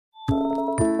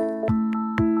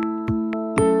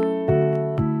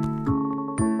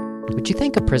Would you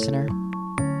thank a prisoner?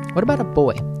 What about a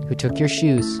boy who took your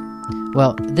shoes?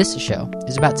 Well, this show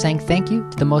is about saying thank you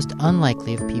to the most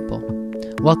unlikely of people.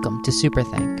 Welcome to Super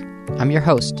Thank. I'm your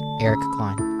host, Eric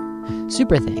Klein.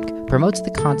 Super Thank promotes the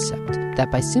concept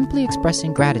that by simply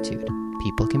expressing gratitude,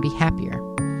 people can be happier.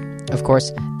 Of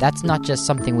course, that's not just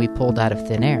something we pulled out of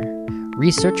thin air.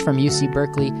 Research from UC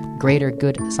Berkeley Greater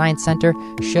Good Science Center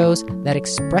shows that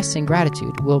expressing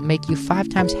gratitude will make you 5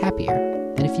 times happier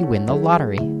than if you win the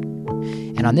lottery.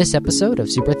 And on this episode of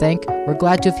Super Thank, we're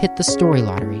glad to have hit the story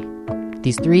lottery.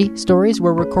 These 3 stories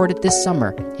were recorded this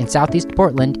summer in Southeast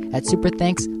Portland at Super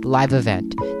Thank's live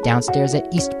event downstairs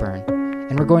at Eastburn.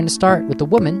 And we're going to start with a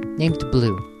woman named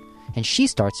Blue. And she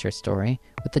starts her story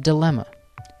with a dilemma.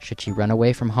 Should she run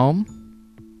away from home?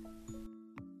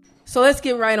 So let's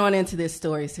get right on into this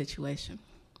story situation.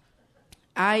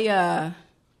 I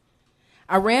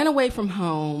ran away from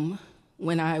home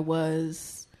when I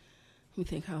was, let me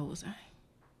think, how old was I?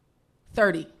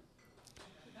 30.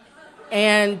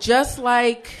 And just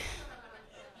like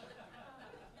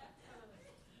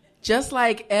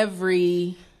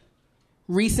every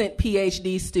recent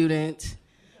PhD student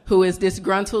who is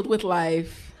disgruntled with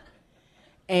life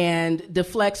and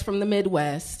deflects from the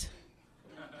Midwest,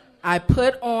 I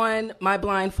put on my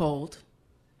blindfold,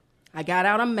 I got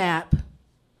out a map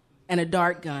and a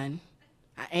dart gun.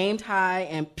 I aimed high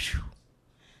and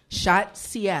shot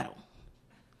Seattle.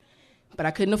 But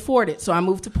I couldn't afford it, so I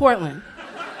moved to Portland.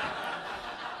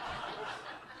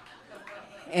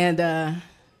 And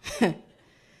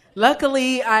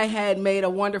luckily, I had made a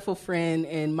wonderful friend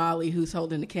in Molly, who's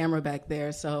holding the camera back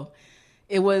there. So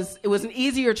it was an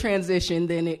easier transition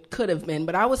than it could have been.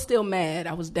 But I was still mad.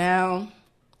 I was down.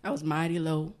 I was mighty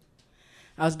low.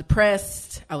 I was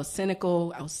depressed. I was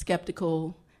cynical. I was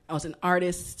skeptical. I was an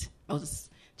artist. I was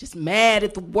just mad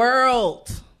at the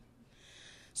world.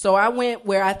 So I went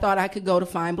where I thought I could go to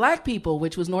find black people,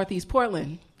 which was Northeast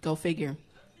Portland. Go figure.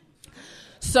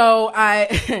 So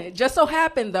I just so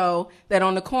happened, though, that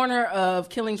on the corner of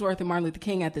Killingsworth and Martin Luther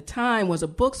King at the time was a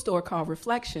bookstore called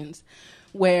Reflections,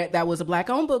 where that was a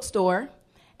black-owned bookstore.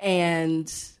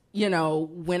 And, you know,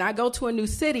 when I go to a new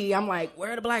city, I'm like,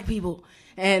 where are the black people?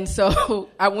 And so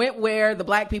I went where the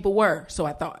black people were, so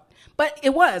I thought. But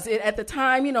at the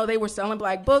time, you know, they were selling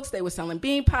black books. They were selling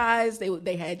bean pies.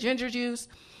 They had ginger juice.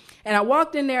 And I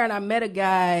walked in there and I met a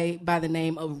guy by the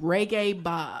name of Reggae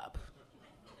Bob.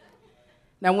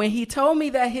 Now, when he told me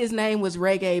that his name was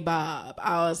Reggae Bob,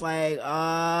 I was like,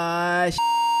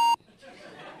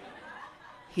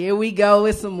 here we go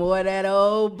with some more of that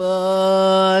old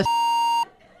bullshit.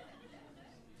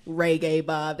 Reggae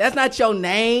Bob. That's not your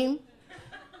name.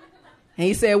 And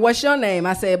he said, what's your name?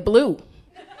 I said, Blue.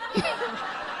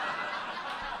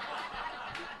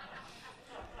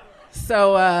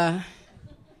 So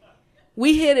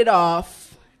we hit it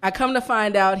off. I come to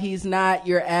find out he's not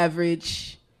your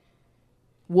average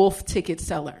wolf ticket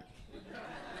seller.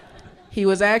 He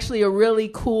was actually a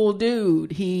really cool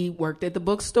dude. He worked at the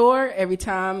bookstore. Every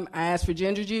time I asked for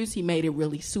ginger juice, he made it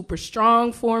really super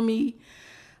strong for me.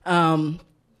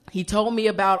 He told me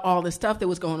about all the stuff that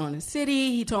was going on in the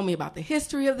city. He told me about the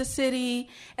history of the city.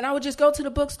 And I would just go to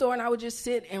the bookstore and I would just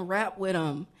sit and rap with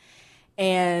him.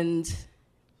 And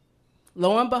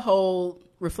lo and behold,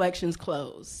 Reflections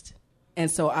closed.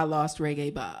 And so I lost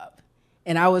Reggae Bob.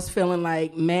 And I was feeling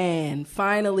like, man,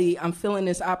 finally I'm feeling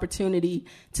this opportunity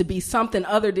to be something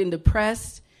other than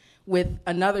depressed with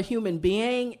another human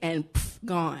being, and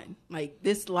gone. Like,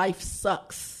 this life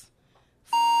sucks.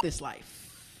 This life.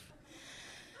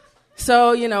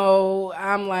 So, you know,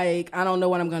 I'm like, I don't know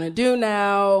what I'm going to do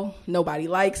now. Nobody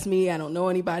likes me. I don't know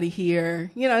anybody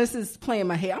here. You know, this is playing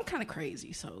my head. I'm kind of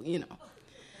crazy, so, you know.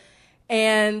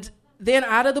 And then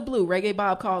out of the blue, Reggae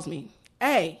Bob calls me.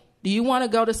 Hey, do you want to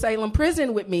go to Salem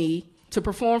Prison with me to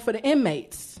perform for the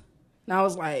inmates? And I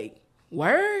was like,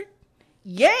 word?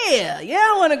 Yeah,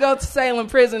 I want to go to Salem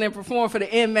Prison and perform for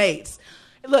the inmates.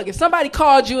 Look, if somebody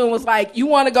called you and was like, you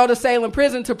want to go to Salem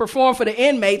Prison to perform for the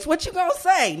inmates, what you gonna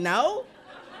say? No?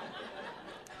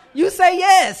 You say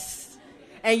yes.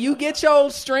 And you get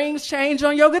your strings changed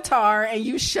on your guitar and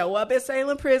you show up at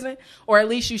Salem Prison, or at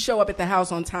least you show up at the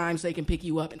house on time so they can pick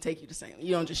you up and take you to Salem.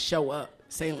 You don't just show up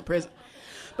at Salem Prison.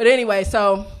 But anyway,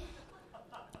 so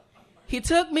he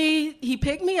picked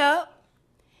me up.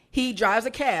 He drives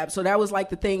a cab, so that was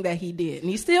like the thing that he did. And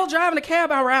he's still driving a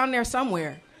cab around there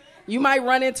somewhere. You might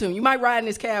run into him. You might ride in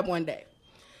his cab one day.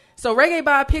 So Reggae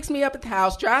Bob picks me up at the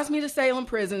house, drives me to Salem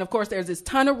Prison. Of course, there's this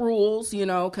ton of rules, you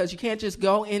know, because you can't just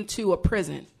go into a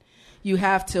prison. You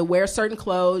have to wear certain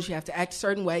clothes. You have to act a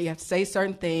certain way. You have to say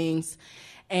certain things.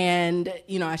 And,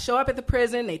 I show up at the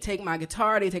prison. They take my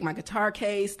guitar. They take my guitar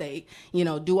case. They,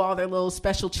 do all their little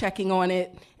special checking on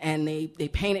it. And they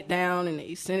paint it down and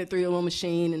they send it through a little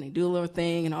machine and they do a little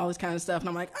thing and all this kind of stuff. And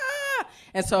I'm like, ah!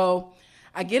 And so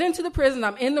I get into the prison.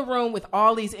 I'm in the room with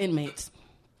all these inmates.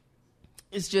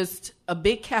 It's just a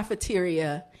big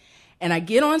cafeteria. And I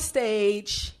get on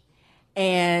stage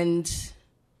and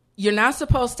you're not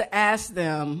supposed to ask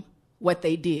them what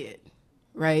they did,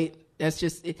 right? That's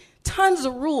just it. Tons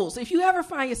of rules. If you ever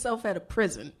find yourself at a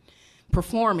prison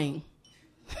performing,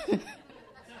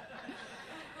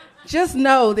 just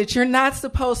know that you're not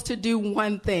supposed to do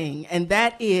one thing, and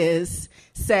that is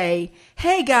say,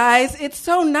 hey guys, it's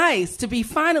so nice to be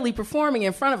finally performing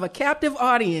in front of a captive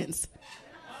audience.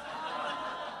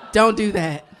 Don't do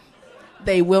that.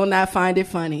 They will not find it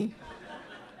funny.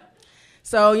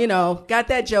 So, got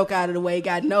that joke out of the way,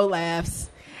 got no laughs.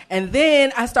 And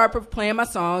then I start playing my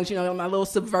songs, my little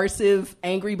subversive,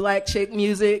 angry black chick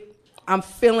music. I'm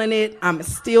feeling it. I'm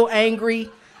still angry.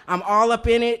 I'm all up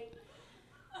in it.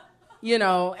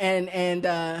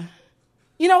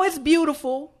 It's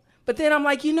beautiful. But then I'm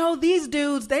like, these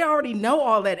dudes, they already know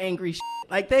all that angry shit.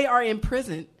 Like, they are in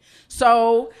prison.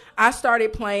 So I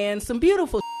started playing some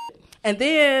beautiful shit. And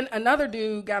then another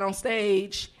dude got on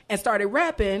stage and started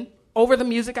rapping over the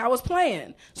music I was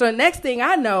playing. So the next thing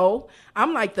I know,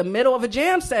 I'm like the middle of a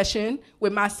jam session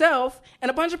with myself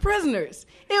and a bunch of prisoners.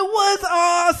 It was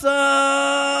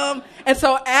awesome. And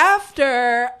so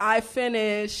after I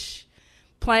finish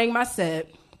playing my set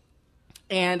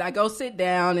and I go sit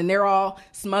down and they're all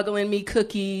smuggling me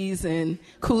cookies and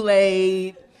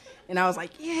Kool-Aid. And I was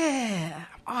like, yeah,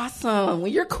 awesome.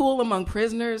 When you're cool among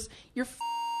prisoners, you're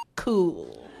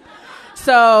cool.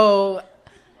 So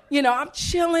I'm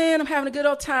chilling, I'm having a good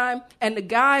old time. And the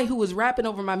guy who was rapping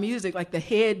over my music, like the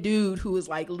head dude who was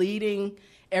like leading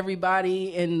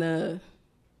everybody in the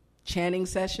chanting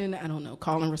session, I don't know,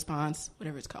 call and response,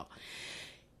 whatever it's called.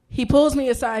 He pulls me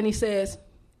aside and he says,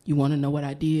 you want to know what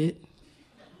I did?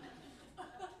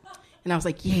 And I was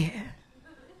like, yeah.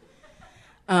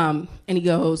 And he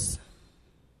goes,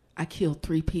 I killed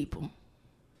 3 people.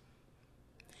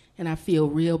 And I feel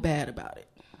real bad about it.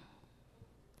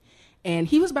 And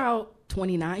he was about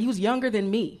 29. He was younger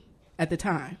than me at the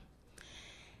time.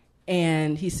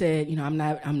 And he said,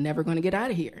 I'm never going to get out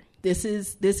of here. This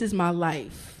is my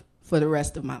life for the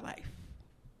rest of my life.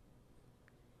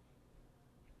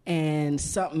 And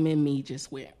something in me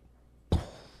just went.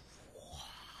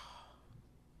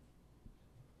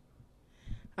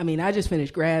 I just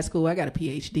finished grad school. I got a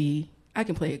PhD. I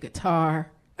can play a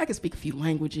guitar. I can speak a few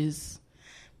languages.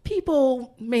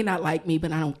 People may not like me,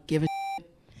 but I don't give a shit.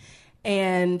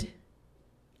 And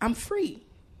I'm free.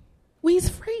 We's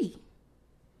free.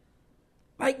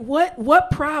 Like, what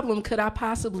problem could I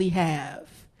possibly have?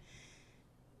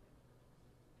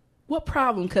 What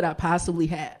problem could I possibly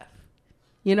have?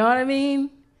 You know what I mean?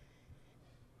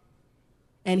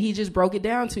 And he just broke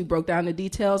down the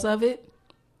details of it.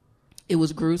 It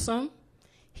was gruesome.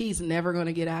 He's never going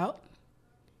to get out.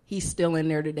 He's still in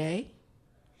there today.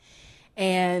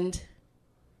 And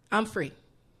I'm free.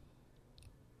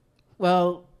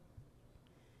 Well,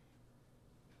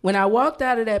 when I walked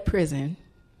out of that prison,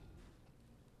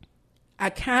 I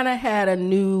kind of had a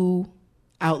new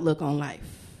outlook on life.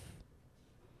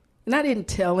 And I didn't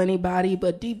tell anybody,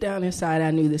 but deep down inside,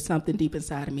 I knew that something deep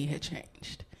inside of me had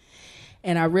changed.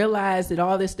 And I realized that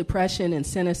all this depression and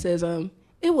cynicism,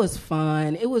 it was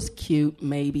fun. It was cute,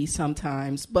 maybe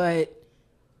sometimes, but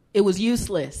it was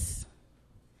useless.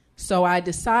 So I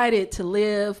decided to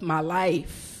live my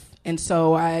life. And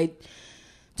so I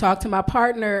talked to my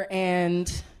partner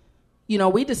and,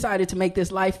 we decided to make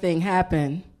this life thing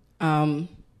happen.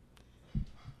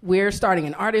 We're starting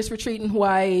an artist retreat in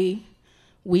Hawaii.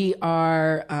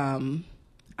 I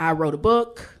wrote a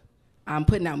book. I'm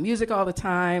putting out music all the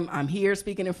time. I'm here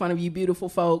speaking in front of you beautiful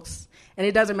folks. And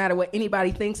it doesn't matter what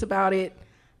anybody thinks about it.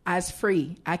 I was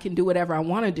free. I can do whatever I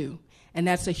want to do. And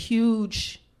that's a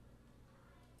huge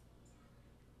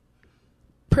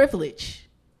privilege.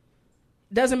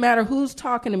 Doesn't matter who's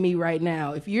talking to me right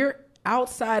now. If you're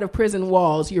outside of prison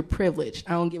walls, you're privileged.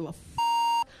 I don't give a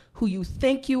who you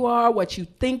think you are, what you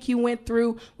think you went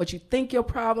through, what you think your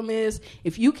problem is.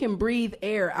 If you can breathe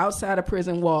air outside of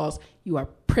prison walls, you are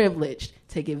privileged.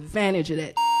 Take advantage of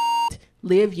that.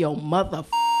 Live your mother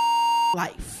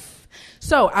life.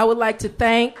 So I would like to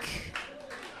thank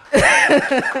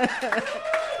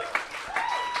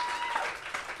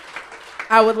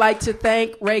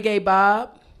Reggae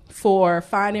Bob for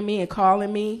finding me and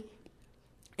calling me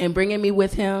and bringing me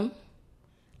with him.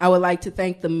 I would like to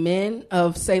thank the men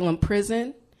of Salem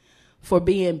Prison for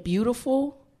being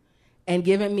beautiful and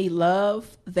giving me love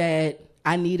that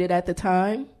I needed at the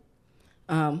time.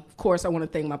 Of course, I want to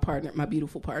thank my partner, my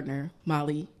beautiful partner,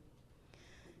 Molly.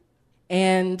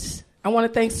 And I want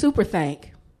to thank Super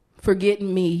Thank for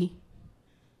getting me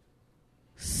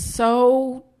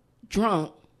so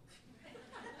drunk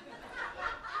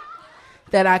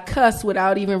that I cuss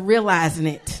without even realizing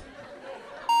it.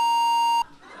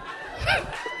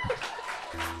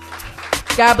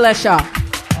 God bless y'all.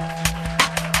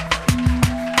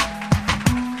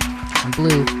 And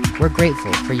Blue, we're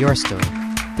grateful for your story.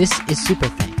 This is Super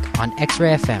Thank on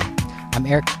X-Ray FM. I'm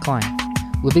Eric Klein.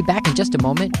 We'll be back in just a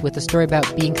moment with a story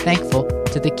about being thankful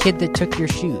to the kid that took your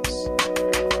shoes.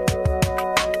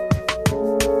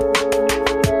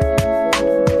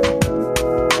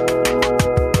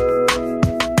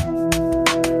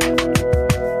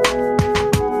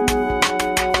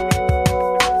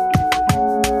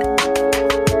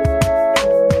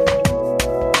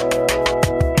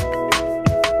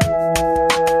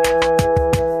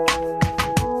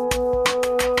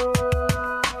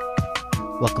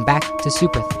 Welcome back to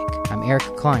Super Thank. I'm Eric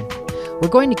Klein. We're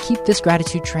going to keep this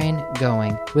gratitude train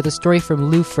going with a story from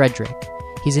Lou Frederick.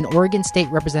 He's an Oregon State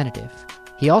representative.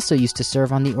 He also used to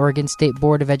serve on the Oregon State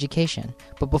Board of Education,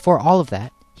 but before all of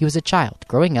that, he was a child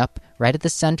growing up right at the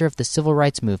center of the civil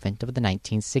rights movement of the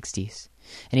 1960s.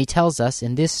 And he tells us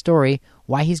in this story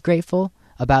why he's grateful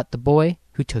about the boy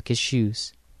who took his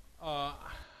shoes.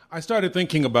 I started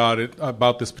thinking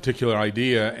about this particular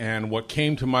idea, and what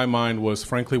came to my mind was,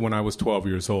 frankly, when I was 12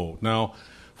 years old. Now,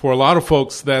 for a lot of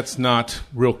folks, that's not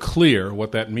real clear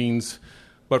what that means,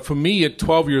 but for me, at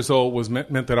 12 years old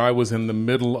meant that I was in the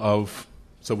middle of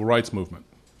civil rights movement.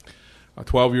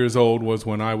 12 years old was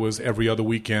when I was, every other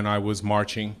weekend, I was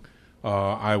marching.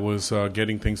 I was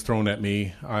getting things thrown at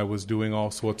me. I was doing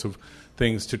all sorts of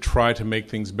things to try to make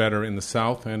things better in the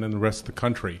South and in the rest of the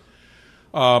country.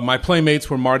 My playmates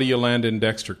were Marty Yolanda and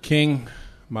Dexter King.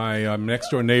 My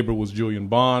next-door neighbor was Julian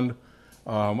Bond.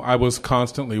 I was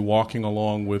constantly walking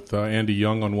along with Andy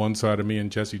Young on one side of me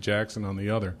and Jesse Jackson on the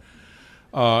other.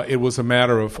 It was a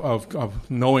matter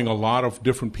of knowing a lot of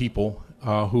different people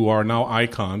who are now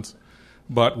icons,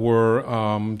 but were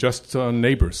just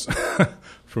neighbors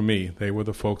for me. They were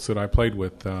the folks that I played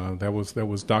with. That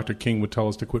was Dr. King would tell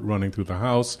us to quit running through the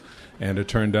house and to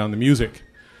turn down the music.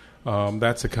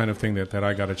 That's the kind of thing that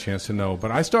I got a chance to know. But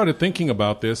I started thinking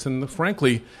about this, and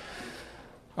frankly,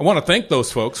 I want to thank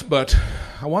those folks, but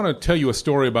I want to tell you a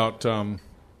story about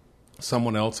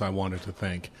someone else I wanted to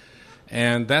thank.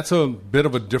 And that's a bit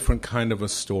of a different kind of a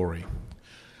story.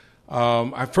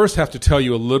 I first have to tell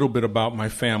you a little bit about my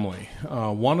family.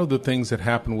 One of the things that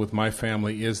happened with my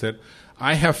family is that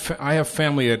I have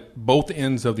family at both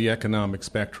ends of the economic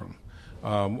spectrum.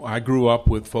 I grew up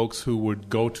with folks who would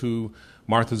go to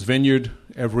Martha's Vineyard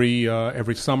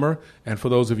every summer, and for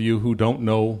those of you who don't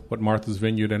know what Martha's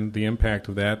Vineyard and the impact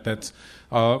of that's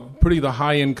pretty the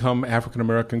high-income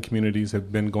African-American communities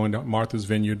have been going to Martha's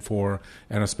Vineyard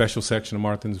and a special section of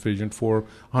Martha's Vineyard for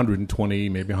 120,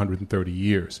 maybe 130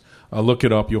 years. Look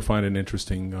it up, you'll find an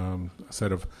interesting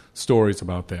set of stories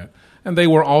about that. And they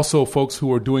were also folks who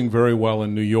were doing very well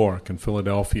in New York and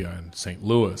Philadelphia and St.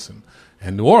 Louis and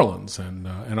New Orleans and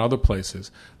other places.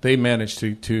 They managed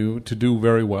to do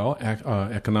very well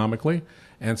economically.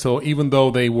 And so even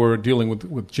though they were dealing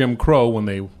with Jim Crow when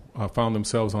they found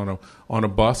themselves on a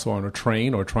bus or on a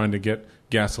train or trying to get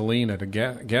gasoline at a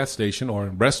gas station or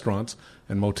in restaurants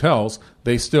and motels,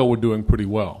 they still were doing pretty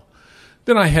well.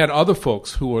 Then I had other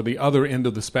folks who were the other end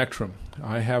of the spectrum.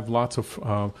 I have lots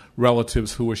of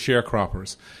relatives who were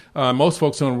sharecroppers. Most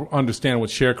folks don't understand what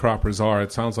sharecroppers are.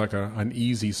 It sounds like an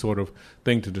easy sort of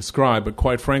thing to describe, but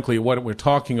quite frankly, what we're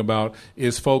talking about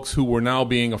is folks who were now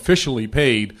being officially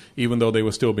paid even though they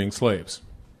were still being slaves.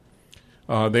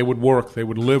 They would work. They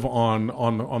would live on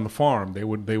the farm. They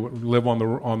would live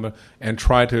on the and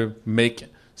try to make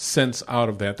sense out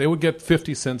of that. They would get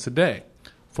 50 cents a day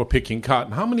for picking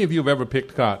cotton. How many of you have ever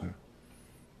picked cotton?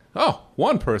 Oh,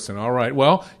 one person. All right.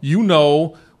 Well, you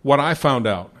know what I found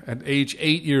out. At age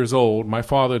 8 years old, my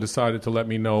father decided to let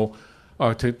me know,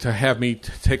 to have me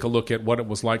take a look at what it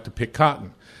was like to pick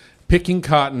cotton. Picking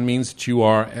cotton means that you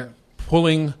are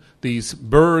pulling these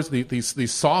burrs,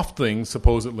 these soft things,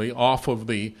 supposedly, off of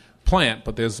the plant,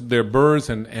 but there are burrs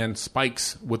and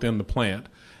spikes within the plant.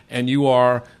 And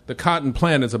the cotton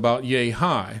plant is about yay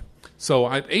high. So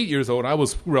at 8 years old, I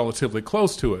was relatively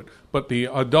close to it, but the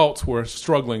adults were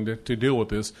struggling to deal with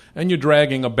this, and you're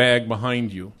dragging a bag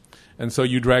behind you. And so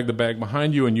you drag the bag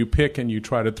behind you, and you pick, and you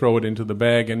try to throw it into the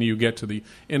bag, and you get to the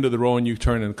end of the row, and you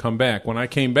turn and come back. When I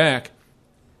came back,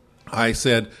 I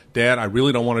said, "Dad, I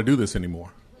really don't want to do this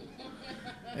anymore."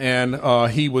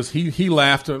 And he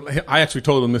laughed. I actually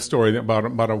told him this story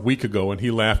about a week ago, and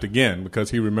he laughed again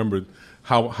because he remembered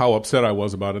how upset I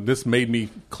was about it. This made me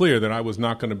clear that I was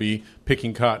not going to be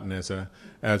picking cotton as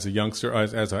a youngster,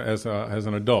 as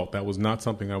an adult. That was not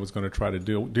something I was going to try to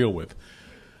deal with.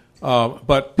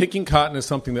 But picking cotton is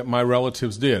something that my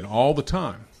relatives did all the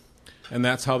time, and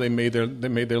that's how they made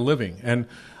their living. And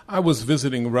I was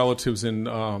visiting relatives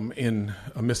in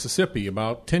Mississippi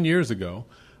about 10 years ago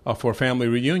for a family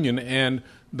reunion, and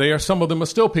some of them are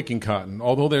still picking cotton,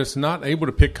 although they're not able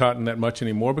to pick cotton that much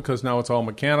anymore because now it's all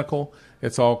mechanical.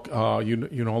 It's all you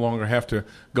no longer have to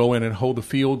go in and hold the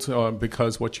fields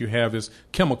because what you have is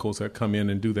chemicals that come in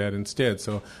and do that instead.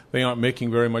 So they aren't making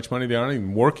very much money. They aren't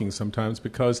even working sometimes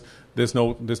because there's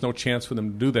no chance for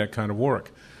them to do that kind of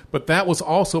work. But that was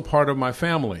also part of my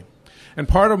family. And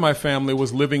part of my family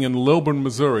was living in Lilburn,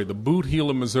 Missouri, the boot heel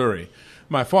of Missouri.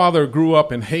 My father grew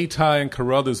up in Hayti and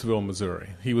Caruthersville, Missouri.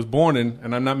 He was born in,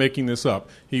 and I'm not making this up,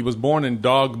 he was born in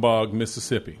Dog Bog,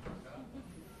 Mississippi.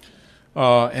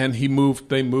 And they moved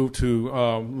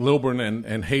to Lilburn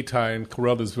and Hayti and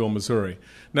Caruthersville, Missouri.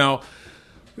 Now,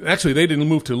 actually, they didn't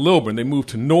move to Lilburn. They moved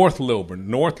to North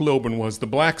Lilburn. North Lilburn was the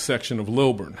black section of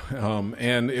Lilburn.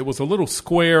 And it was a little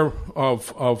square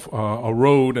of a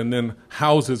road and then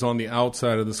houses on the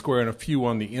outside of the square and a few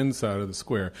on the inside of the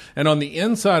square. And on the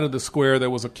inside of the square, there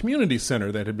was a community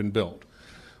center that had been built,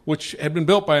 which had been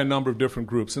built by a number of different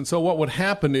groups. And so what would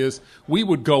happen is we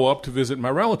would go up to visit my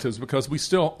relatives because we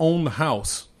still own the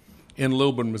house in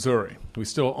Lilburn, Missouri. We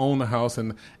still own the house,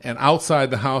 and outside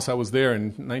the house, I was there in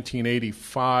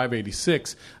 1985,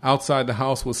 86. Outside the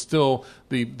house was still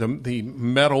the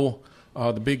metal,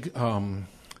 the big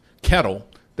kettle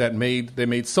that they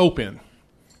made soap in.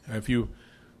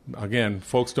 Again,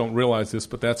 folks don't realize this,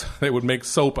 but they would make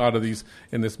soap out of these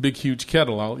in this big, huge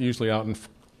kettle, usually out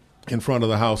in front of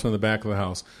the house and in the back of the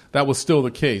house. That was still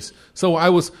the case. So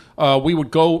we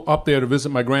would go up there to visit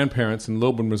my grandparents in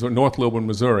Lilburn, Missouri, North Lilburn,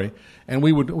 Missouri, and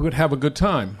we would have a good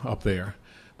time up there.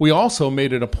 We also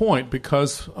made it a point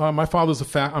because my father's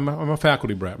I'm a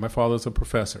faculty brat. My father's a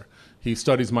professor. He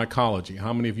studies mycology.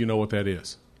 How many of you know what that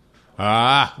is?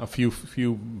 A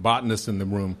few botanists in the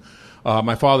room.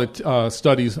 My father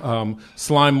studies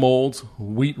slime molds,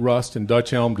 wheat rust, and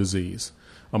Dutch elm disease,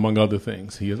 among other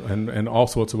things. And all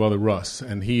sorts of other rusts.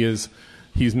 And he's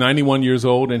 91 years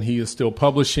old, and he is still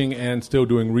publishing and still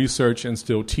doing research and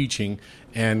still teaching,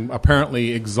 and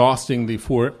apparently exhausting the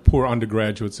poor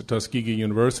undergraduates at Tuskegee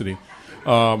University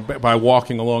by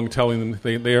walking along, telling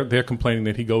them they're complaining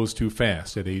that he goes too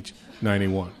fast at age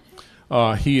 91.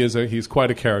 He's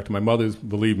quite a character. My mother's,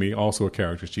 believe me, also a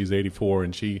character. She's 84,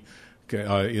 and she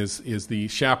is the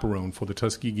chaperone for the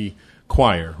Tuskegee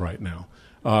Choir right now.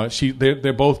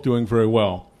 They're both doing very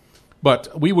well.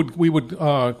 But we would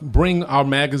bring our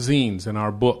magazines and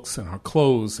our books and our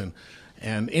clothes and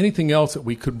anything else that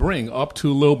we could bring up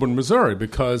to Lilburn, Missouri,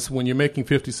 because when you're making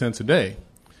 50 cents a day,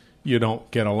 you don't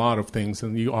get a lot of things,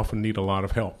 and you often need a lot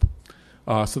of help.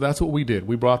 So that's what we did.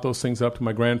 We brought those things up to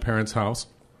my grandparents' house.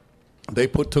 They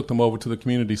took them over to the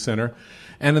community center,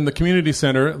 and in the community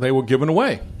center, they were given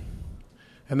away.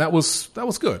 And that was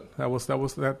good.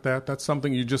 That's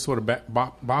something you just sort of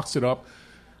boxed it up,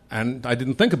 and I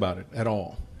didn't think about it at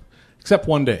all, except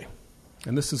one day,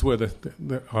 and this is where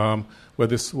where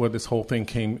this whole thing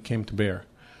came to bear.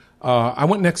 I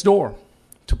went next door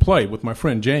to play with my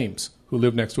friend James, who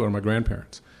lived next door to my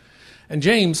grandparents, and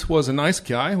James was a nice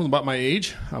guy. He was about my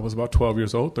age. I was about 12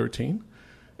 years old, 13,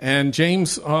 and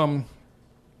James.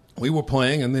 We were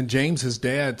playing, and then James's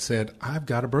dad said, "I've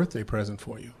got a birthday present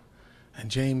for you." And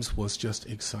James was just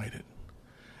excited.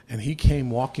 And he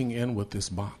came walking in with this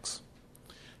box.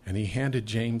 And he handed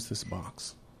James this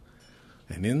box.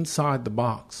 And inside the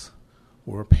box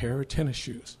were a pair of tennis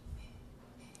shoes.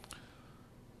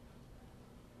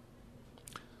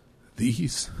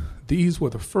 These were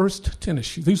the first tennis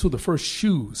shoes. These were the first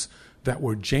shoes that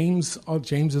were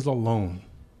James's alone.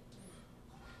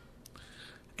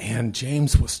 And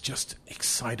James was just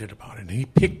excited about it. And he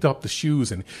picked up the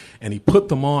shoes and he put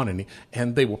them on he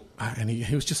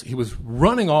was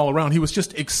running all around. He was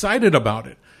just excited about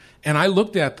it. And I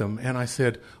looked at them and I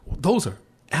said, well, those are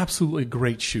absolutely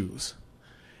great shoes.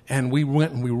 And we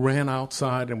went and we ran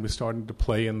outside and we started to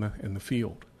play in the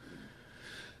field.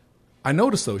 I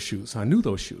noticed those shoes. I knew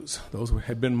those shoes. Those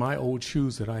had been my old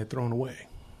shoes that I had thrown away,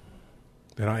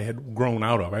 that I had grown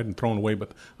out of. I hadn't thrown away,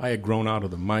 but I had grown out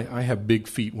of them. I have big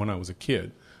feet when I was a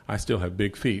kid. I still have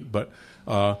big feet, but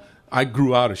I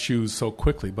grew out of shoes so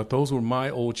quickly. But those were my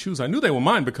old shoes. I knew they were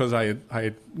mine because I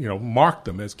had marked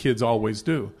them, as kids always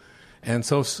do. And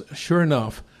so, sure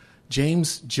enough,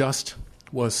 James just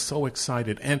was so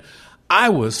excited. And I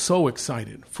was so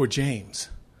excited for James.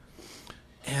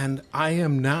 And I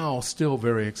am now still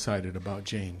very excited about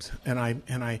James. And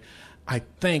I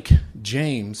thank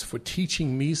James for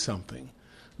teaching me something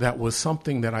that was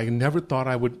something that I never thought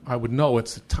I would know.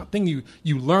 It's the thing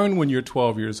you learn when you're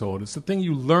 12 years old. It's the thing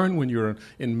you learn when you're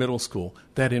in middle school,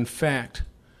 that in fact,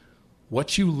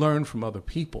 what you learn from other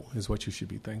people is what you should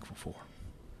be thankful for.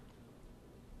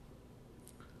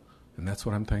 And that's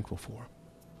what I'm thankful for.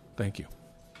 Thank you.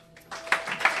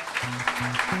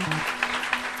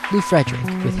 Lou Frederick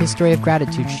with History of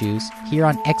Gratitude Shoes here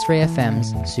on X-Ray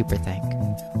FM's Superthank.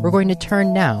 We're going to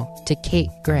turn now to Kate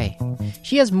Gray.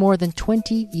 She has more than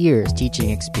 20 years teaching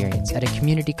experience at a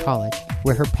community college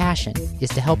where her passion is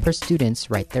to help her students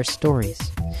write their stories.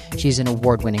 She's an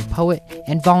award-winning poet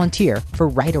and volunteer for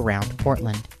Right Around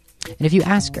Portland. And if you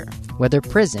ask her whether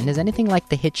prison is anything like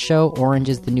the hit show Orange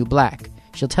is the New Black,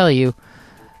 she'll tell you,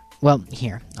 well,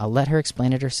 here, I'll let her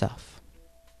explain it herself.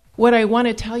 What I want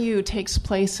to tell you takes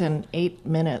place in 8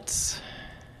 minutes.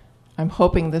 I'm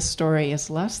hoping this story is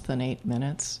less than 8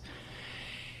 minutes.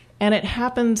 And it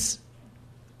happens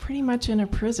pretty much in a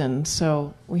prison,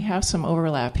 so we have some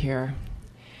overlap here.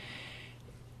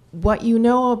 What you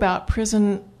know about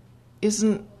prison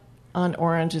isn't on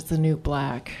Orange is the New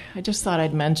Black. I just thought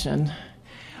I'd mention.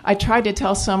 I tried to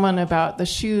tell someone about the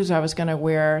shoes I was going to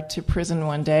wear to prison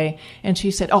one day, and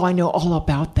she said, "Oh, I know all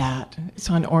about that.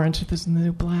 It's on Orange is the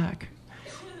New Black."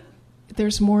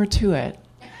 There's more to it.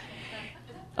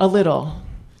 A little.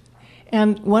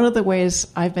 And one of the ways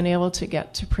I've been able to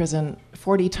get to prison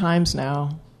 40 times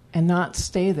now and not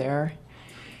stay there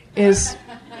is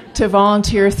to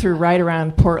volunteer through Right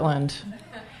Around Portland.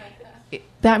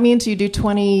 That means you do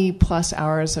 20 plus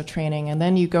hours of training, and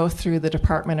then you go through the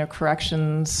Department of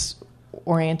Corrections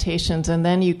orientations, and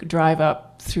then you drive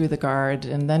up through the guard,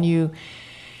 and then you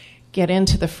get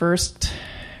into the first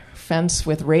fence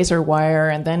with razor wire,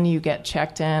 and then you get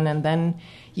checked in, and then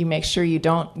you make sure you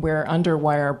don't wear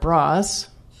underwire bras,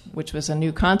 which was a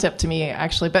new concept to me,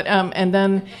 actually. But and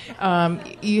then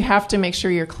you have to make sure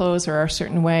your clothes are a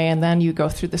certain way, and then you go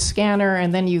through the scanner,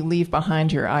 and then you leave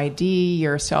behind your ID,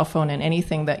 your cell phone, and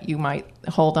anything that you might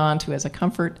hold on to as a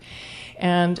comfort.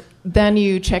 And then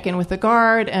you check in with the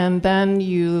guard, and then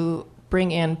you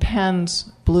bring in pens,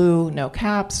 blue, no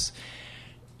caps,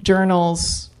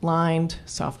 journals, lined,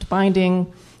 soft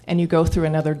binding, and you go through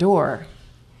another door.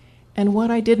 And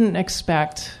what I didn't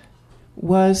expect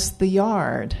was the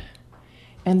yard.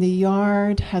 And the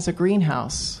yard has a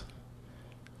greenhouse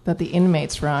that the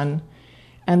inmates run.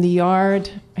 And the yard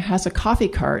has a coffee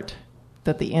cart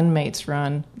that the inmates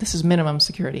run. This is minimum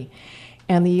security.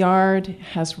 And the yard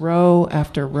has row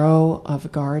after row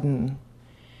of garden.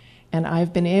 And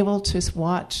I've been able to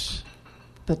watch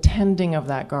the tending of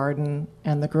that garden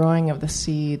and the growing of the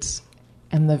seeds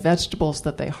and the vegetables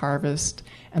that they harvest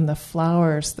and the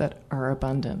flowers that are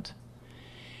abundant.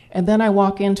 And then I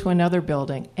walk into another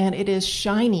building, and it is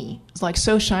shiny. It's like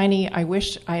so shiny, I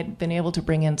wish I had been able to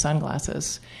bring in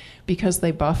sunglasses because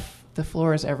they buff the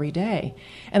floors every day.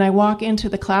 And I walk into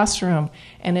the classroom,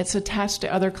 and it's attached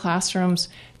to other classrooms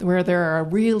where there are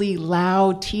really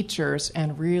loud teachers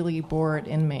and really bored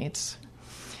inmates.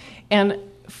 And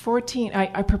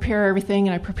I prepare everything,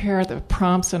 and I prepare the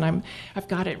prompts, and I've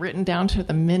got it written down to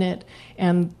the minute,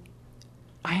 and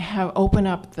I have open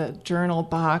up the journal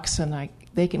box, and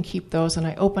they can keep those, and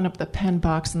I open up the pen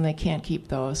box, and they can't keep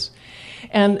those.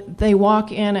 And they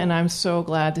walk in, and I'm so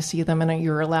glad to see them, and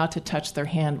you're allowed to touch their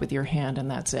hand with your hand,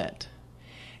 and that's it.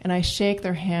 And I shake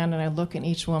their hand, and I look in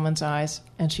each woman's eyes,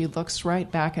 and she looks right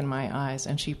back in my eyes,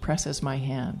 and she presses my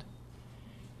hand.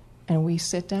 And we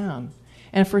sit down.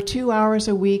 And for 2 hours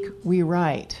a week, we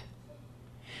write.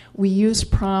 We use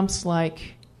prompts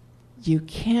like, "You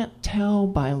can't tell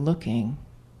by looking."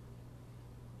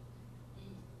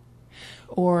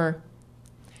 Or,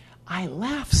 "I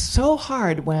laugh so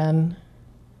hard when,"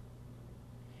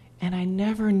 and I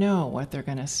never know what they're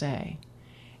going to say.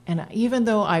 And even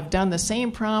though I've done the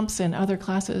same prompts in other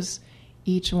classes,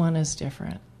 each one is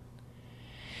different.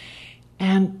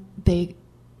 And they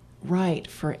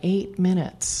write for 8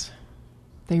 minutes.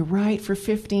 They write for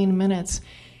 15 minutes.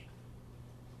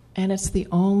 And it's the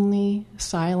only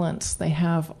silence they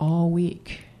have all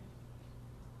week.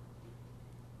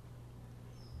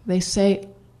 They say,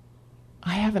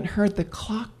 "I haven't heard the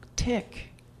clock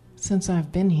tick since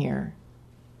I've been here."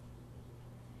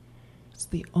 It's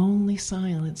the only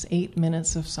silence, 8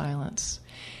 minutes of silence.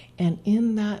 And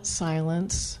in that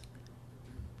silence,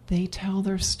 they tell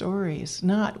their stories,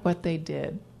 not what they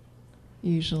did,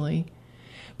 usually,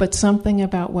 but something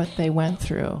about what they went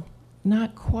through.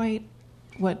 Not quite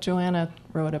what Joanna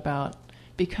wrote about,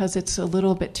 because it's a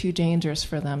little bit too dangerous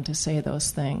for them to say those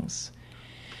things.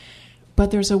 But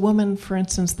there's a woman, for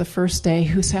instance, the first day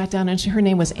who sat down, and her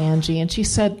name was Angie, and she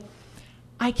said,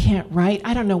 I can't write.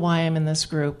 I don't know why I'm in this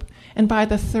group. And by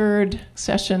the third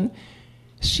session,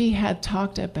 she had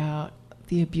talked about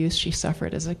the abuse she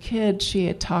suffered as a kid. She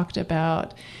had talked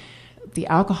about the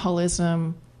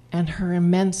alcoholism and her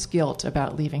immense guilt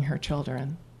about leaving her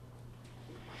children.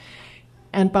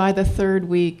 And by the third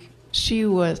week, she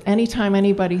was, anytime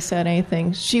anybody said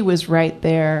anything, she was right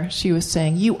there. She was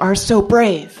saying, you are so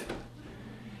brave.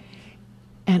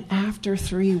 And after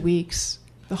 3 weeks,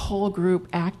 the whole group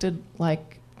acted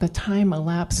like the time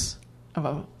elapse of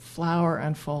a flower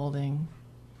unfolding.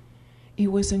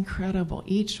 It was incredible.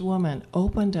 Each woman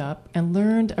opened up and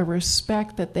learned a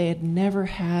respect that they had never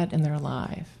had in their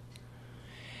life.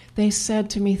 They said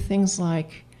to me things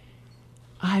like,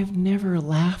 I've never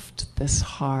laughed this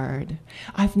hard.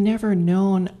 I've never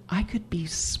known I could be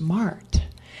smart.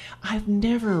 I've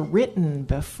never written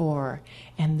before.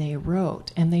 And they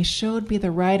wrote. And they showed me the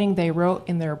writing they wrote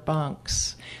in their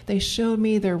bunks. They showed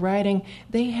me their writing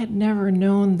they had never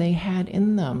known they had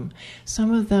in them.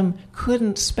 Some of them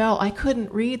couldn't spell. I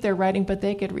couldn't read their writing, but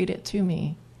they could read it to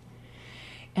me.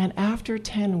 And after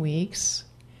 10 weeks,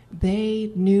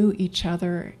 they knew each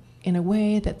other in a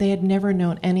way that they had never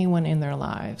known anyone in their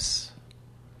lives.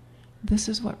 This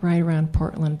is what Right Around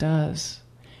Portland does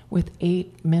with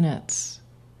 8 minutes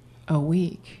a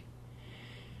week.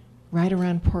 Right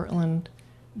Around Portland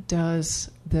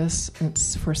does this.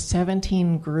 It's for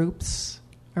 17 groups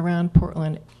around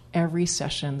Portland every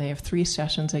session. They have 3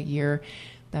 sessions a year.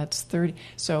 That's 30.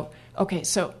 So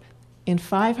in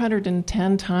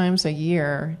 510 times a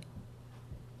year,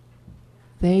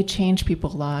 they change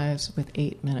people's lives with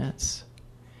 8 minutes.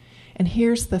 And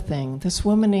here's the thing. This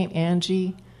woman named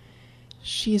Angie,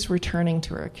 she's returning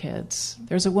to her kids.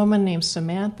 There's a woman named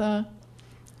Samantha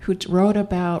who wrote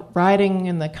about riding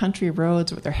in the country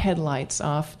roads with their headlights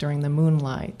off during the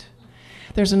moonlight.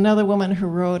 There's another woman who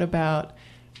wrote about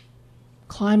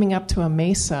climbing up to a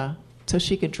mesa so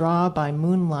she could draw by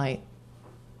moonlight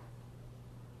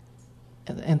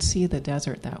and see the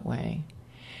desert that way.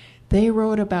 They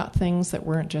wrote about things that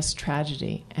weren't just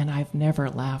tragedy, and I've never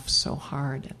laughed so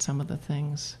hard at some of the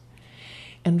things.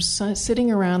 And sitting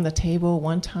around the table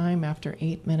one time after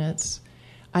 8 minutes,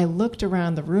 I looked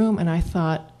around the room and I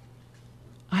thought,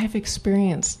 I've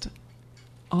experienced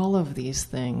all of these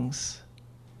things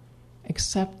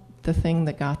except the thing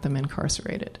that got them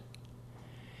incarcerated.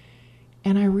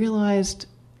 And I realized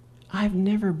I've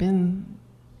never been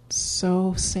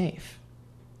so safe.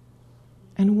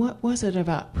 And what was it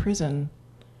about prison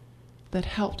that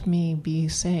helped me be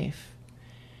safe?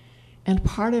 And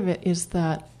part of it is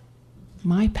that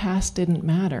my past didn't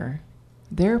matter.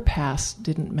 Their past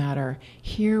didn't matter.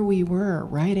 Here we were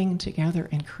writing together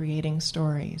and creating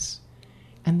stories.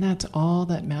 And that's all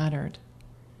that mattered.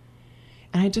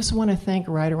 And I just want to thank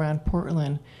Right Around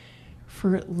Portland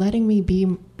for letting me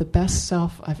be the best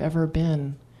self I've ever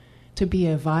been, to be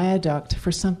a viaduct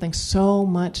for something so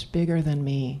much bigger than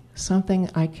me, something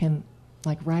I can,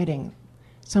 like writing,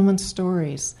 someone's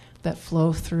stories that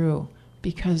flow through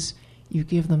because you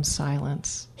give them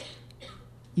silence,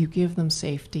 you give them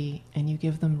safety, and you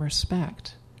give them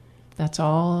respect. That's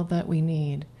all that we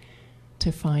need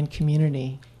to find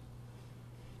community.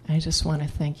 I just want to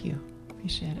thank you.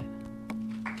 Appreciate it.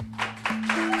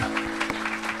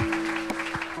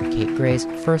 Kate Gray's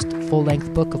first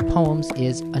full-length book of poems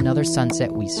is Another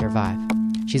Sunset We Survive.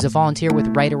 She's a volunteer with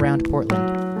Right Around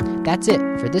Portland. That's it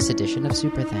for this edition of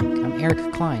Superthank. I'm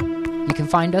Eric Klein. You can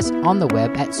find us on the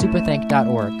web at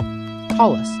superthank.org.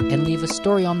 Call us and leave a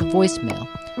story on the voicemail,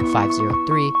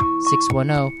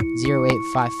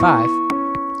 503-610-0855,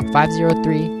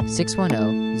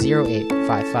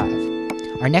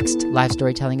 503-610-0855. Our next live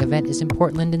storytelling event is in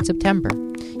Portland in September.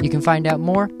 You can find out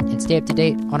more and stay up to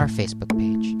date on our Facebook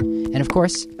page. And of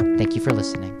course, thank you for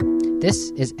listening. This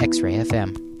is X-Ray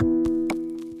FM.